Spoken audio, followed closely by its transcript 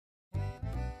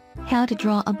How to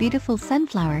draw a beautiful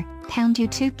sunflower. Pound you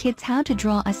two kids how to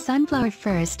draw a sunflower.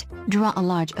 First, draw a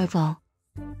large oval.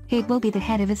 It will be the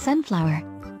head of a sunflower.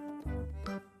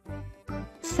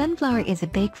 Sunflower is a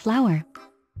big flower.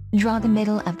 Draw the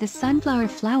middle of the sunflower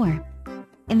flower.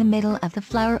 In the middle of the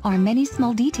flower are many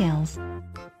small details.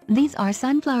 These are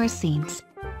sunflower seeds.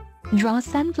 Draw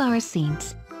sunflower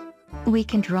seeds. We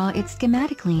can draw it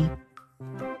schematically.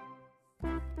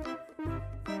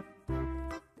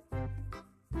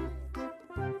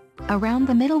 Around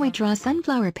the middle we draw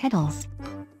sunflower petals.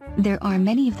 There are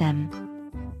many of them.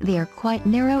 They are quite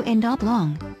narrow and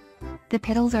oblong. The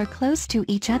petals are close to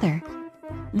each other.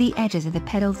 The edges of the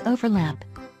petals overlap.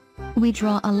 We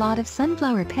draw a lot of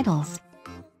sunflower petals.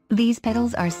 These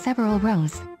petals are several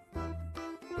rows.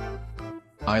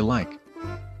 I like.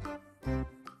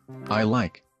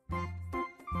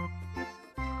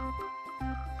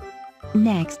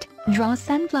 Next, draw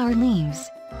sunflower leaves.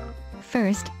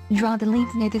 First, draw the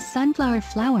leaves near the sunflower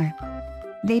flower.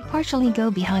 They partially go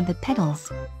behind the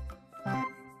petals.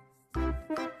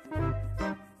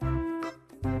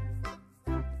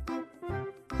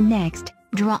 Next,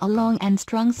 draw a long and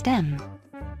strong stem.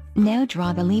 Now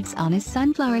draw the leaves on a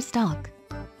sunflower stalk.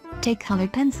 Take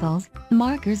colored pencils,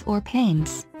 markers or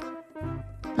paints.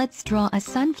 Let's draw a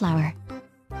sunflower.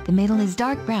 The middle is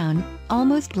dark brown,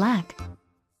 almost black.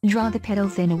 Draw the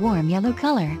petals in a warm yellow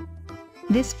color.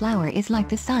 This flower is like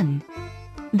the sun.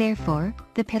 Therefore,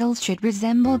 the petals should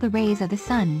resemble the rays of the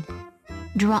sun.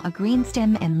 Draw a green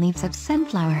stem and leaves of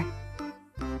sunflower.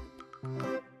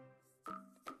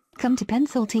 Come to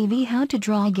Pencil TV how to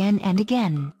draw again and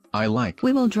again. I like.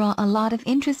 We will draw a lot of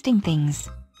interesting things.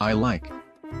 I like.